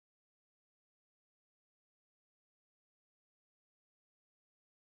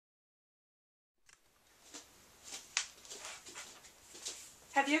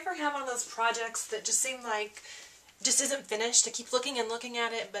Have you ever had one of those projects that just seem like just isn't finished? I keep looking and looking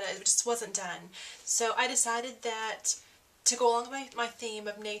at it, but it just wasn't done. So I decided that to go along with my theme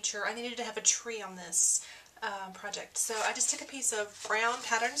of nature, I needed to have a tree on this project. So I just took a piece of brown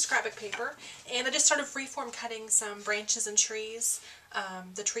patterned scrapbook paper and I just started freeform cutting some branches and trees,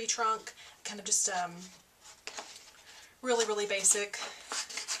 the tree trunk, kind of just really basic.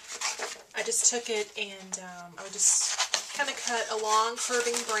 I just took it and I would just kind of cut a long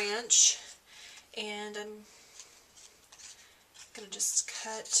curving branch, and I'm going to just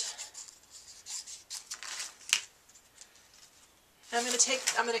cut. I'm going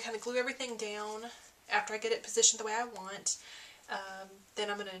to kind of glue everything down after I get it positioned the way I want.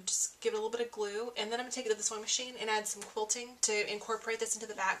 Then I'm going to just give it a little bit of glue, and then I'm going to take it to the sewing machine and add some quilting to incorporate this into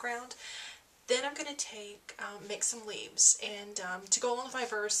the background. Then I'm going to make some leaves, and to go along with my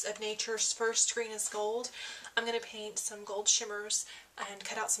verse of nature's first green is gold, I'm going to paint some gold shimmers and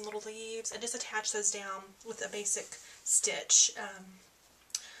cut out some little leaves and just attach those down with a basic stitch.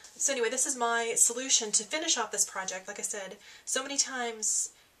 So anyway, this is my solution to finish off this project. Like I said, so many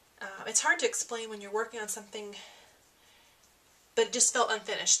times it's hard to explain when you're working on something, but it just felt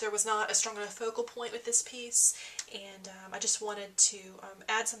unfinished. There was not a strong enough focal point with this piece, and I just wanted to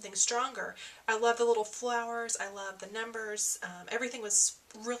add something stronger. I love the little flowers, I love the numbers, everything was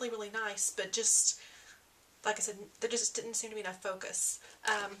really nice, but just, like I said, there just didn't seem to be enough focus.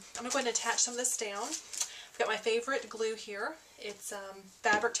 I'm going to go ahead and attach some of this down. I've got my favorite glue here. It's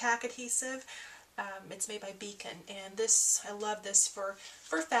fabric tack adhesive. It's made by Beacon, and this, I love this for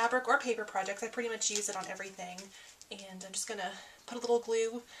fabric or paper projects. I pretty much use it on everything. And I'm just going to put a little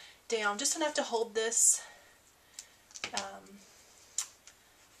glue down, just enough to hold this.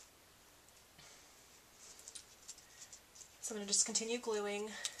 So I'm going to just continue gluing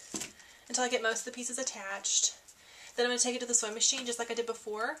until I get most of the pieces attached. Then I'm going to take it to the sewing machine just like I did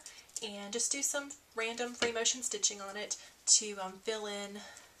before and just do some random free motion stitching on it to fill in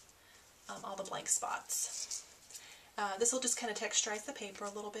all the blank spots. This will just kind of texturize the paper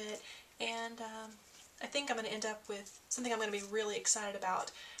a little bit, and I think I'm going to end up with something I'm going to be really excited about.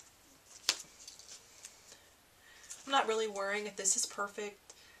 I'm not really worrying if this is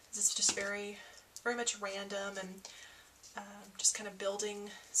perfect. This is just very much random, and just kind of building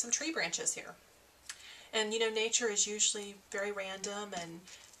some tree branches here. And you know, nature is usually very random, and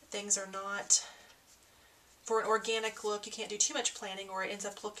things are not, for an organic look, you can't do too much planning or it ends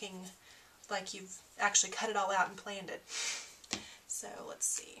up looking like you've actually cut it all out and planned it. So let's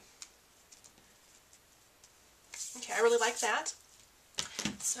see. Okay, I really like that.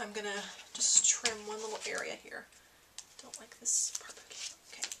 So I'm going to just trim one little area here. Don't like this part.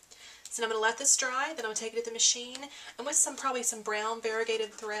 Okay. So I'm going to let this dry, then I'm going to take it to the machine, and with probably some brown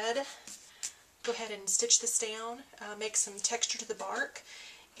variegated thread, go ahead and stitch this down, make some texture to the bark,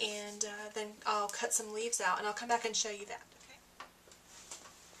 and then I'll cut some leaves out, and I'll come back and show you that.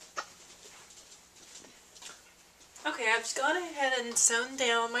 Okay, I've gone ahead and sewn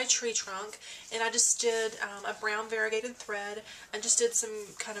down my tree trunk, and I just did a brown variegated thread and just did some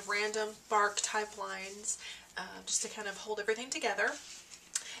kind of random bark type lines just to kind of hold everything together.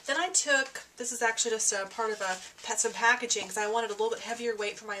 Then I took, this is actually just a part of some packaging because I wanted a little bit heavier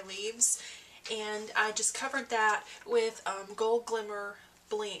weight for my leaves, and I just covered that with gold glimmer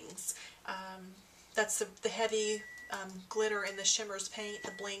blings. That's the heavy glitter in the Shimmerz paint,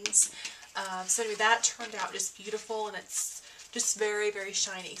 the blings. So anyway, that turned out just beautiful, and it's just very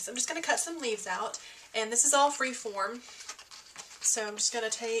shiny. So I'm just going to cut some leaves out, and this is all free form. So I'm just going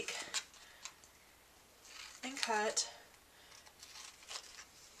to take and cut.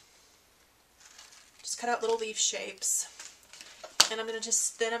 Just cut out little leaf shapes, and I'm going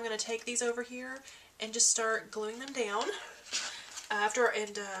to take these over here and just start gluing them down.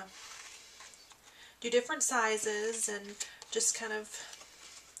 Do different sizes and just kind of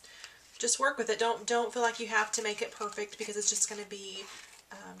work with it. Don't feel like you have to make it perfect, because it's just going to be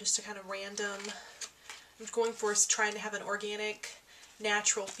just a kind of random. I'm going for trying to have an organic,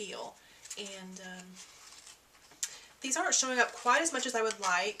 natural feel, and these aren't showing up quite as much as I would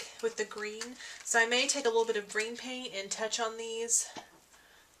like with the green, so I may take a little bit of green paint and touch on these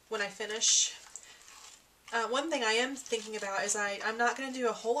when I finish. One thing I am thinking about is I'm not going to do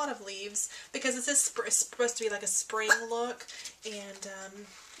a whole lot of leaves, because this is supposed to be like a spring look, and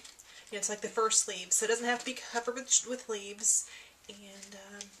you know, it's like the first leaves, so it doesn't have to be covered with leaves, and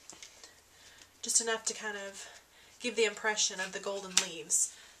just enough to kind of give the impression of the golden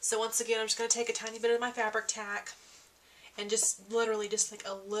leaves. So once again, I'm just going to take a tiny bit of my fabric tack and just literally just like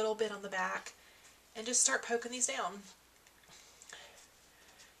a little bit on the back and just start poking these down.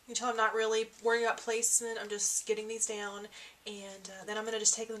 You can tell I'm not really worrying about placement. I'm just getting these down, and then I'm going to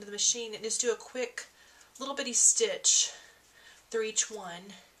just take them to the machine and just do a quick little bitty stitch through each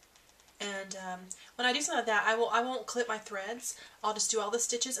one. And when I do something like that, I won't clip my threads. I'll just do all the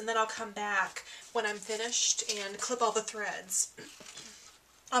stitches, and then I'll come back when I'm finished and clip all the threads.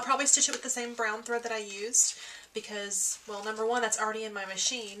 I'll probably stitch it with the same brown thread that I used because, well, number one, that's already in my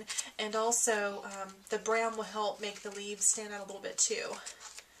machine, and also the brown will help make the leaves stand out a little bit too.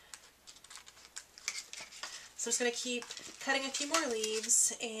 So I'm just going to keep cutting a few more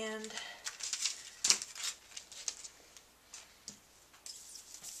leaves, and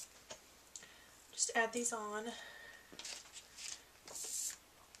just add these on.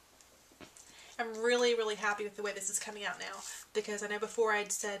 I'm really, really happy with the way this is coming out now, because I know before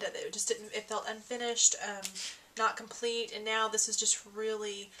I'd said that it just didn't, it felt unfinished, not complete, and now this is just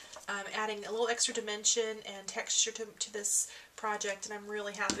really adding a little extra dimension and texture to this project, and I'm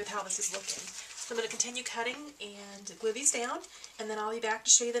really happy with how this is looking. So I'm going to continue cutting and glue these down, and then I'll be back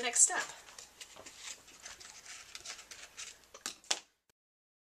to show you the next step.